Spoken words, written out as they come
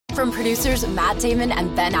From producers Matt Damon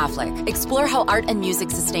and Ben Affleck, explore how art and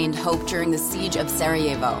music sustained hope during the siege of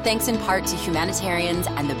Sarajevo, thanks in part to humanitarians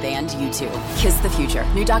and the band U2. Kiss the Future.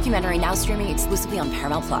 New documentary now streaming exclusively on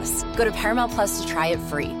Paramount+. Go to Paramount+ to try it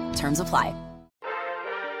free. Terms apply.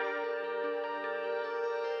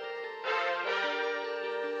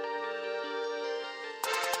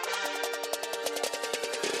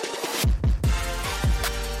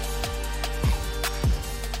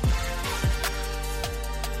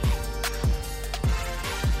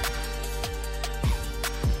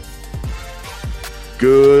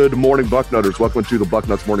 Good morning, Bucknutters. Welcome to the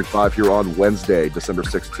Bucknuts Morning Five here on Wednesday, December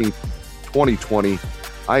 16th, 2020.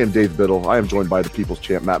 I am Dave Biddle. I am joined by the People's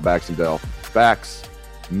Champ, Matt Baxendell. Fax,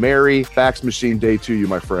 merry Fax Machine Day to you,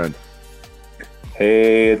 my friend.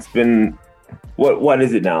 Hey, it's been, what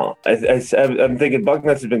is it now? I'm thinking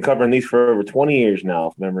Bucknuts has been covering these for over 20 years now,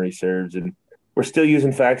 if memory serves, and we're still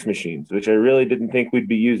using fax machines, which I really didn't think we'd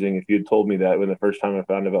be using if you had told me that when the first time I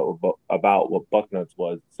found out about what Bucknuts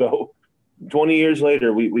was. So 20 years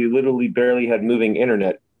later, we literally barely had moving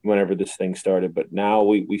internet whenever this thing started, but now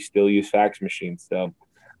we still use fax machines. So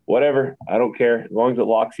whatever, I don't care. As long as it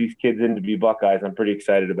locks these kids in to be Buckeyes, I'm pretty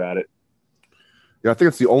excited about it. Yeah, I think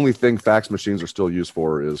it's the only thing fax machines are still used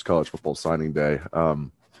for is college football signing day.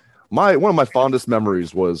 One of my fondest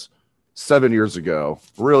memories was 7 years ago,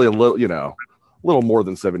 really a little more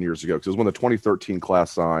than 7 years ago, because it was when the 2013 class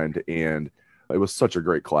signed, and it was such a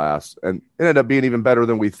great class, and it ended up being even better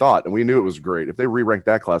than we thought, and we knew it was great. If they re-ranked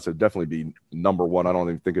that class, it'd definitely be number one. I don't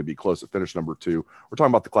even think it'd be close. It finished number two. We're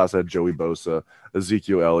talking about the class that had Joey Bosa,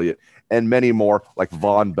 Ezekiel Elliott, and many more, like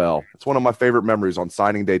Von Bell. It's one of my favorite memories on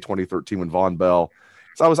signing day 2013 when Von Bell.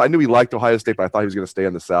 So I knew he liked Ohio State, but I thought he was going to stay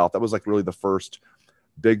in the South. That was like really the first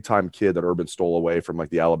big-time kid that Urban stole away from like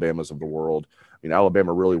the Alabamas of the world. I mean,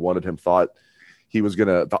 Alabama really wanted him, thought they were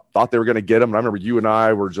going to get him. And I remember you and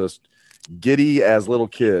I were just giddy as little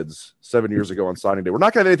kids 7 years ago on signing day. We're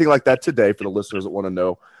not going to have anything like that today for the listeners that want to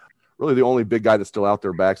know. Really, the only big guy that's still out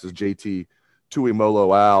there backs is JT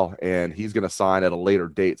Tuimoloau, and he's going to sign at a later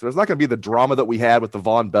date. So there's not going to be the drama that we had with the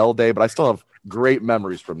Von Bell day, but I still have great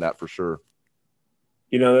memories from that for sure.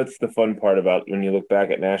 You know, that's the fun part about when you look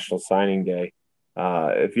back at National Signing Day.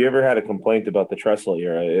 If you ever had a complaint about the Tressel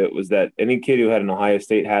era, it was that any kid who had an Ohio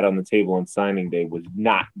State hat on the table on signing day was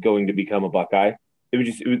not going to become a Buckeye. It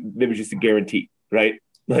was just a guarantee, right?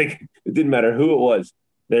 Like, it didn't matter who it was.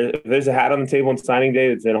 If there's a hat on the table on signing day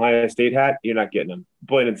that's an Ohio State hat, you're not getting them.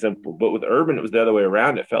 Plain and simple. But with Urban, it was the other way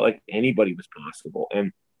around. It felt like anybody was possible.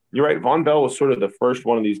 And you're right, Von Bell was sort of the first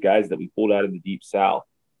one of these guys that we pulled out of the Deep South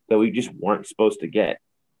that we just weren't supposed to get.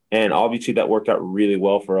 And obviously that worked out really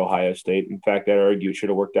well for Ohio State. In fact, I'd argue it should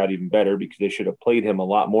have worked out even better because they should have played him a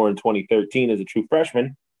lot more in 2013 as a true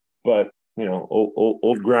freshman. But you know,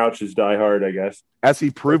 old Grouch is die hard, I guess. As he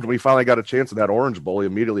proved, when he finally got a chance in that Orange Bowl, he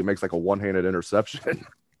immediately makes like a one-handed interception.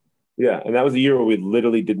 Yeah, and that was a year where we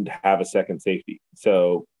literally didn't have a second safety.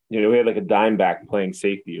 So, you know, we had like a dime back playing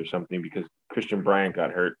safety or something because Christian Bryant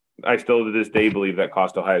got hurt. I still to this day believe that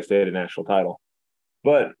cost Ohio State a national title.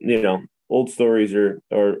 But, you know, old stories are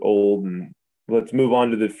old, and let's move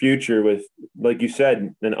on to the future with, like you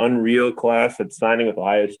said, an unreal class that's signing with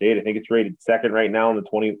Ohio State. I think it's rated second right now in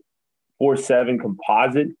the 24/7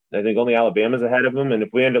 composite. I think only Alabama's ahead of them. And if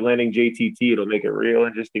we end up landing JTT, it'll make it real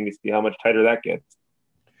interesting to see how much tighter that gets.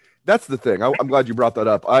 That's the thing. I'm glad you brought that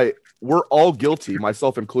up. We're all guilty,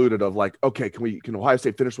 myself included, of like, okay, can Ohio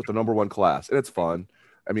State finish with the number one class? And it's fun.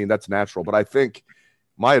 I mean, that's natural. But I think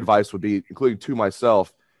my advice would be, including to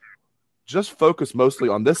myself, just focus mostly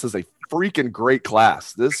on this is a freaking great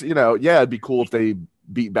class. This, you know, yeah, it'd be cool if they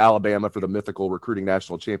beat Alabama for the mythical recruiting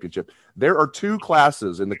national championship. There are two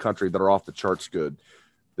classes in the country that are off the charts good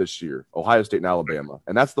this year, Ohio State and Alabama.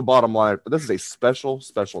 And that's the bottom line. But this is a special,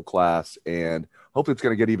 special class, and hopefully it's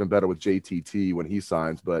going to get even better with JTT when he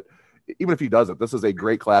signs. But even if he doesn't, this is a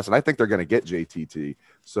great class, and I think they're going to get JTT.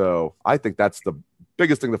 So I think that's the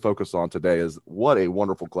biggest thing to focus on today is what a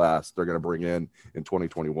wonderful class they're going to bring in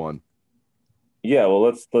 2021. Yeah, well,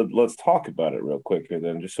 let's talk about it real quick here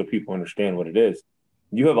then, just so people understand what it is.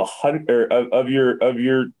 You have 100 of your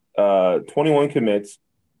 21 commits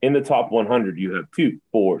in the top 100. You have 2,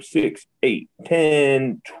 4, 6, 8,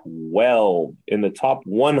 10, 12 in the top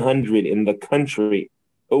 100 in the country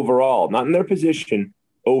overall, not in their position,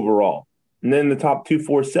 overall. And then the top 2,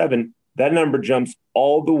 4, 7, that number jumps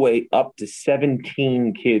all the way up to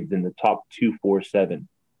 17 kids in the top 2, 4, 7.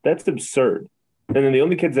 That's absurd. And then the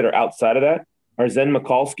only kids that are outside of that are Zen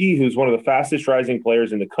Mikulski, who's one of the fastest rising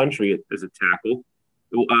players in the country as a tackle.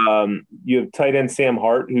 You have tight end Sam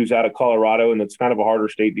Hart, who's out of Colorado, and that's kind of a harder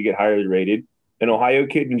state to get highly rated. An Ohio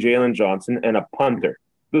kid and Jalen Johnson, and a punter.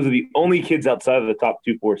 Those are the only kids outside of the top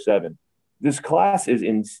 247. This class is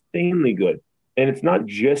insanely good. And it's not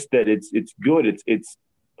just that it's good. It's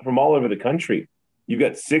from all over the country. You've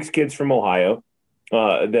got 6 kids from Ohio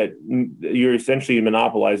that you're essentially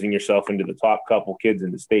monopolizing yourself into the top couple kids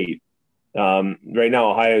in the state. Right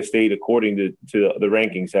now, Ohio State, according to the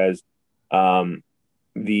rankings, has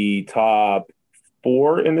the top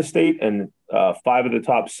 4 in the state and 5 of the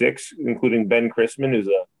top 6, including Ben Chrisman, who's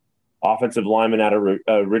a offensive lineman out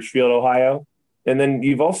of Richfield, Ohio. And then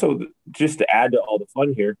you've also, just to add to all the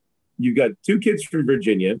fun here, you've got 2 kids from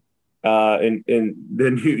Virginia. And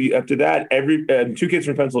then after that, 2 kids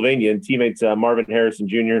from Pennsylvania and teammates Marvin Harrison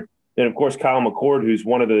Jr. And, of course, Kyle McCord, who's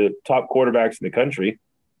one of the top quarterbacks in the country.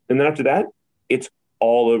 And then after that, it's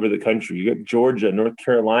all over the country. You got Georgia, North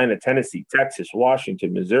Carolina, Tennessee, Texas,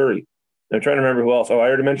 Washington, Missouri. And I'm trying to remember who else. Oh, I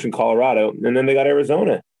already mentioned Colorado. And then they got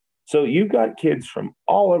Arizona. So you've got kids from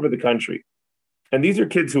all over the country. And these are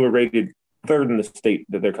kids who are rated 3rd in the state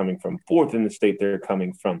that they're coming from, 4th in the state they're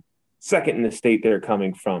coming from, 2nd in the state they're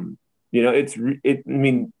coming from. You know,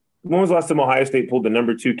 when was the last time Ohio State pulled the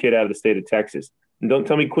number 2 kid out of the state of Texas? And don't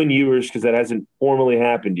tell me Quinn Ewers, because that hasn't formally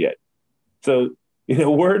happened yet. So, you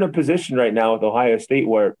know, we're in a position right now with Ohio State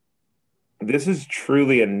where this is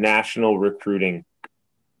truly a national recruiting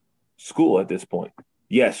school at this point.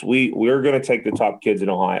 Yes, we're going to take the top kids in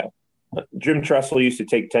Ohio. Jim Tressel used to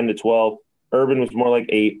take 10 to 12. Urban was more like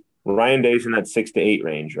 8. Ryan Day's in that 6 to 8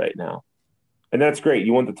 range right now. And that's great.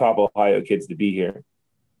 You want the top Ohio kids to be here.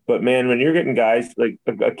 But, man, when you're getting guys like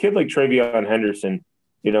a kid like Travion Henderson,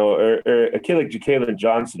 you know, or a kid like Ja'Kalen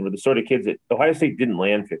Johnson were the sort of kids that Ohio State didn't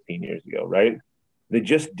land 15 years ago, right? They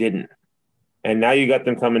just didn't. And now you got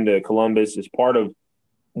them coming to Columbus as part of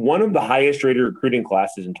one of the highest rated recruiting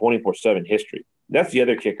classes in 24/7 history. That's the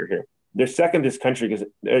other kicker here. They're second in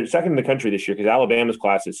the country this year because Alabama's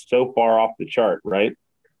class is so far off the chart, right?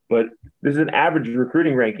 But there's an average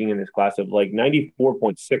recruiting ranking in this class of like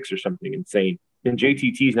 94.6 or something insane. And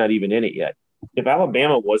JTT's not even in it yet. If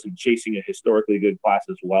Alabama wasn't chasing a historically good class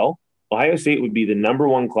as well, Ohio State would be the number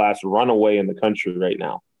 1 class runaway in the country right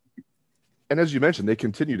now. And as you mentioned, they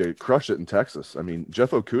continue to crush it in Texas. I mean,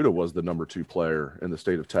 Jeff Okudah was the number 2 player in the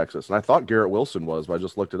state of Texas. And I thought Garrett Wilson was, but I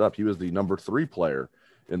just looked it up. He was the number 3 player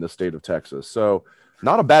in the state of Texas. So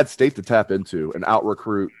not a bad state to tap into and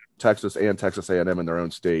out-recruit Texas and Texas A&M in their own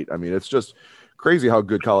state. I mean, it's just crazy how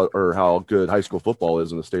good how good high school football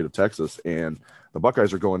is in the state of Texas. And the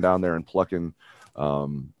Buckeyes are going down there and plucking,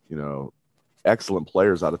 excellent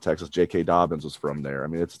players out of Texas. J.K. Dobbins was from there. I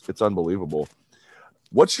mean, it's unbelievable.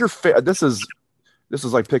 What's your this is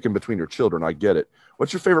like picking between your children. I get it.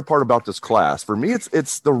 What's your favorite part about this class? For me,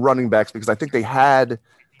 it's the running backs, because I think they had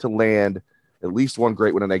to land at least one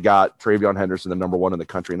great one, and they got Travion Henderson, the number 1 in the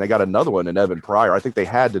country, and they got another one in Evan Pryor. I think they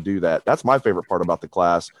had to do that. That's my favorite part about the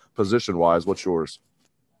class, position-wise. What's yours?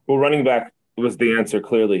 Well, running back was the answer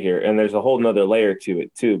clearly here, and there's a whole nother layer to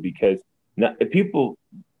it too, because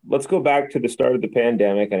let's go back to the start of the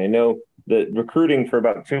pandemic, and I know that recruiting for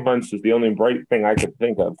about 2 months is the only bright thing I could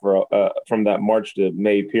think of from that March to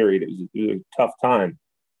May period. It was a tough time.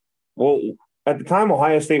 Well, at the time,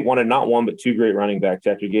 Ohio State wanted not 1 but 2 great running backs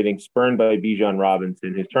after getting spurned by Bijan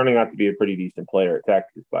Robinson, who's turning out to be a pretty decent player at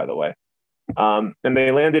Texas, by the way. And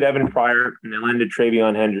they landed Evan Pryor, and they landed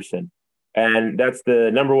Travion Henderson. And that's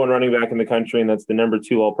the number 1 running back in the country, and that's the number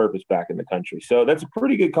 2 all-purpose back in the country. So that's a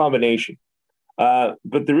pretty good combination. But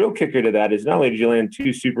the real kicker to that is not only did you land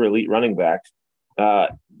 2 super elite running backs,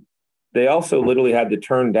 they also literally had to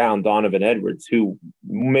turn down Donovan Edwards, who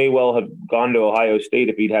may well have gone to Ohio State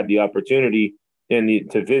if he'd had the opportunity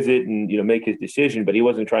to visit and make his decision, but he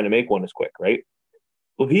wasn't trying to make one as quick, right?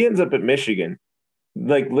 Well, he ends up at Michigan.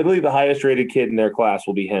 Like, literally the highest rated kid in their class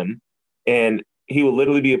will be him, and he will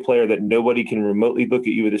literally be a player that nobody can remotely look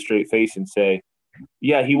at you with a straight face and say,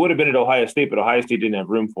 yeah, he would have been at Ohio State, but Ohio State didn't have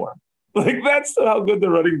room for him. Like, that's how good the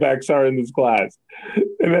running backs are in this class.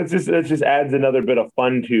 And that just adds another bit of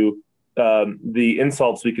fun to the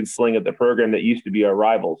insults we can sling at the program that used to be our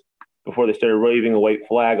rivals before they started waving a white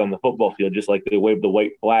flag on the football field, just like they waved the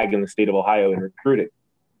white flag in the state of Ohio in recruiting.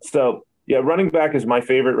 So, yeah, running back is my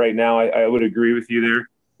favorite right now. I would agree with you there.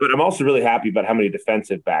 But I'm also really happy about how many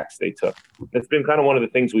defensive backs they took. That's been kind of one of the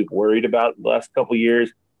things we've worried about the last couple of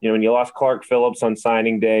years. When you lost Clark Phillips on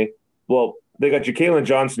signing day, well, they got Ja'Kalen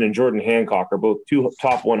Johnson and Jordan Hancock are both 2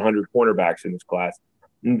 top 100 cornerbacks in this class.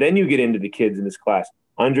 And then you get into the kids in this class.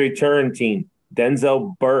 Andre Turrentine,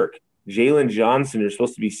 Denzel Burke, Jalen Johnson are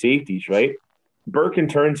supposed to be safeties, right? Burke and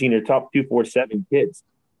Turrentine are top 247 kids.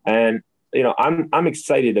 And, I'm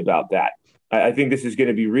excited about that. I think this is going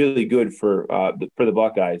to be really good for the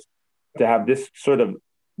Buckeyes to have this sort of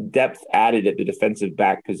depth added at the defensive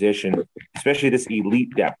back position, especially this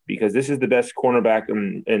elite depth, because this is the best cornerback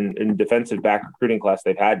and defensive back recruiting class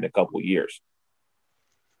they've had in a couple of years.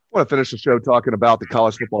 I want to finish the show talking about the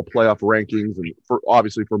college football playoff rankings, and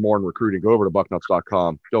obviously for more in recruiting, go over to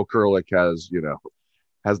bucknuts.com. Bill Kurlick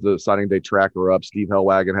has the signing day tracker up. Steve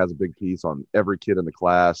Hellwagon has a big piece on every kid in the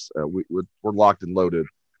class. We're locked and loaded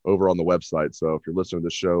over on the website. So if you're listening to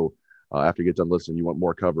the show, after you get done listening, you want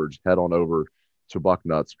more coverage, head on over to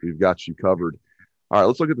Bucknuts. We've got you covered. All right,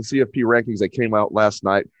 let's look at the CFP rankings that came out last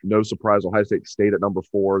night. No surprise, Ohio State stayed at number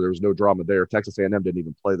 4. There was no drama there. Texas A&M didn't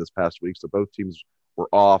even play this past week, so both teams were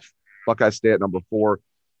off. Buckeyes stay at number 4.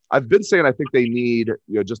 I've been saying I think they need,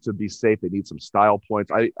 just to be safe, they need some style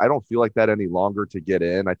points. I don't feel like that any longer to get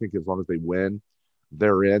in. I think as long as they win,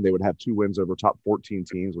 they're in. They would have 2 wins over top 14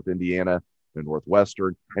 teams with Indiana and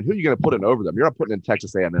Northwestern. And who are you going to put in over them? You're not putting in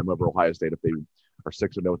Texas A&M over Ohio State if they are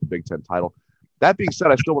 6-0 with the Big Ten title. That being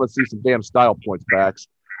said, I still want to see some damn style points, Fax.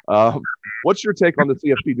 What's your take on the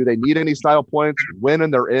CFP? Do they need any style points? When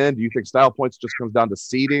and they're in? Do you think style points just comes down to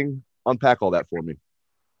seeding? Unpack all that for me.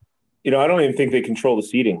 I don't even think they control the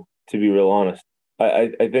seeding, to be real honest.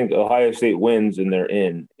 I think Ohio State wins and they're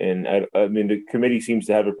in. And I mean, the committee seems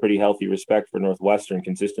to have a pretty healthy respect for Northwestern,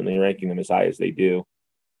 consistently ranking them as high as they do.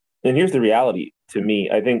 And here's the reality to me.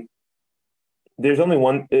 I think there's only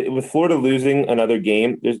one with Florida losing another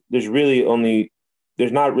game. There's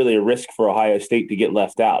not really a risk for Ohio State to get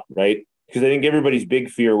left out, right? Because I think everybody's big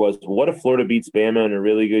fear was, what if Florida beats Bama in a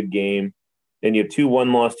really good game? Then you have 2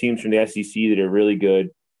 one-loss teams from the SEC that are really good.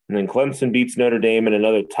 And then Clemson beats Notre Dame in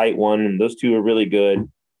another tight one, and those 2 are really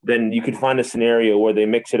good. Then you could find a scenario where they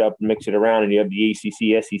mix it up and mix it around, and you have the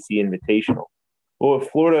ACC, SEC Invitational. Well, if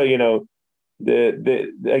Florida,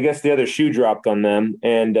 I guess the other shoe dropped on them,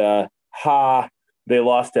 and they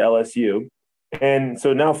lost to LSU. And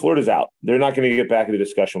so now Florida's out. They're not going to get back in the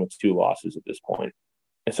discussion with 2 losses at this point.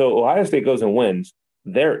 And so Ohio State goes and wins.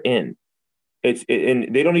 They're in.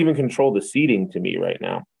 And they don't even control the seeding to me right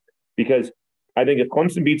now, because I think if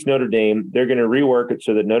Clemson beats Notre Dame, they're going to rework it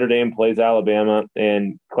so that Notre Dame plays Alabama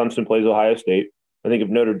and Clemson plays Ohio State. I think if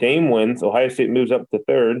Notre Dame wins, Ohio State moves up to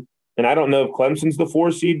 3rd. And I don't know if Clemson's the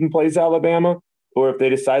 4 seed and plays Alabama, or if they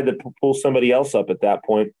decide to pull somebody else up at that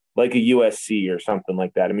point, like a USC or something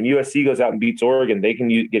like that. I mean, USC goes out and beats Oregon. They can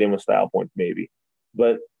get in with style points maybe.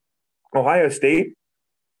 But Ohio State,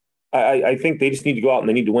 I think they just need to go out and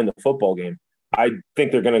they need to win the football game. I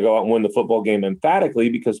think they're going to go out and win the football game emphatically,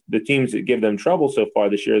 because the teams that give them trouble so far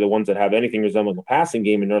this year are the ones that have anything resembling a passing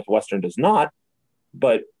game, and Northwestern does not.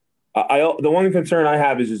 But the one concern I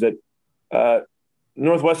have is that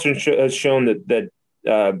Northwestern has shown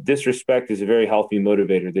that disrespect is a very healthy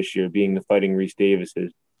motivator this year, being the Fighting Reese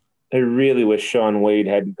Davises. I really wish Sean Wade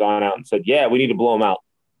hadn't gone out and said, yeah, we need to blow him out.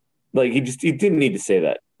 Like, he didn't need to say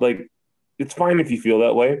that. Like, it's fine if you feel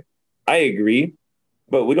that way. I agree.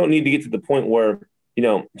 But we don't need to get to the point where,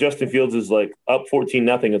 Justin Fields is like up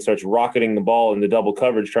 14-0 and starts rocketing the ball in the double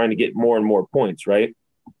coverage, trying to get more and more points, right?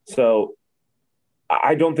 So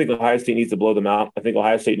I don't think Ohio State needs to blow them out. I think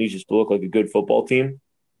Ohio State needs just to look like a good football team.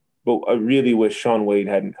 But I really wish Sean Wade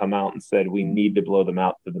hadn't come out and said we need to blow them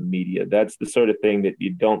out to the media. That's the sort of thing that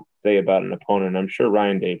you don't say about an opponent. I'm sure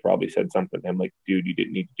Ryan Day probably said something to him like, dude, you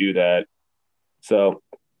didn't need to do that. So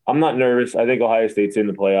I'm not nervous. I think Ohio State's in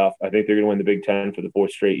the playoff. I think they're going to win the Big Ten for the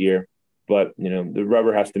 4th straight year. But, the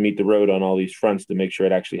rubber has to meet the road on all these fronts to make sure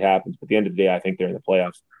it actually happens. But at the end of the day, I think they're in the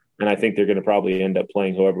playoffs. And I think they're going to probably end up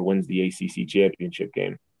playing whoever wins the ACC championship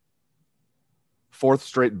game. 4th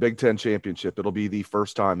straight Big Ten championship. It'll be the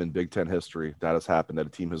first time in Big Ten history that has happened, that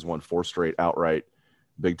a team has won 4 straight outright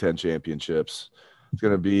Big Ten championships. It's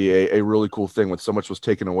going to be a really cool thing when so much was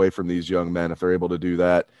taken away from these young men. If they're able to do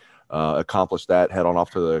that, accomplish that, head on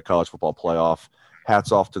off to the college football playoff.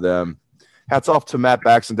 Hats off to them. Hats off to Matt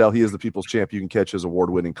Baxendell. He is the people's champ. You can catch his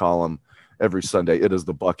award-winning column every Sunday. It is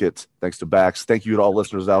The Bucket. Thanks to Bax. Thank you to all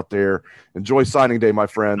listeners out there. Enjoy signing day, my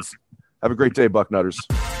friends. Have a great day, Bucknutters.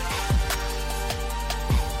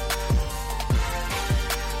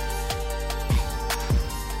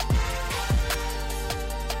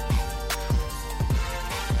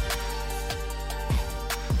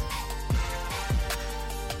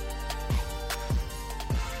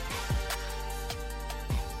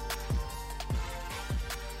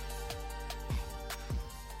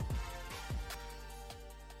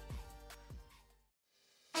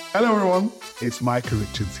 Hello everyone, it's Micah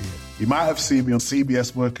Richards here. You might have seen me on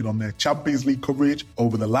CBS working on their Champions League coverage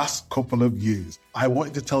over the last couple of years. I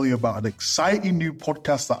wanted to tell you about an exciting new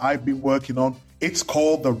podcast that I've been working on. It's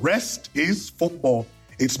called The Rest is Football.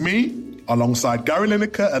 It's me, alongside Gary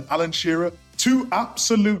Lineker and Alan Shearer, 2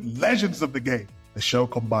 absolute legends of the game. The show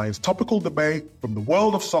combines topical debate from the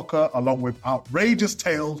world of soccer along with outrageous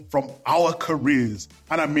tales from our careers.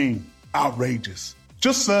 And I mean outrageous.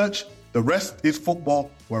 Just search The Rest is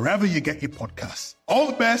Football wherever you get your podcasts. All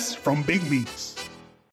the best from Big Meats.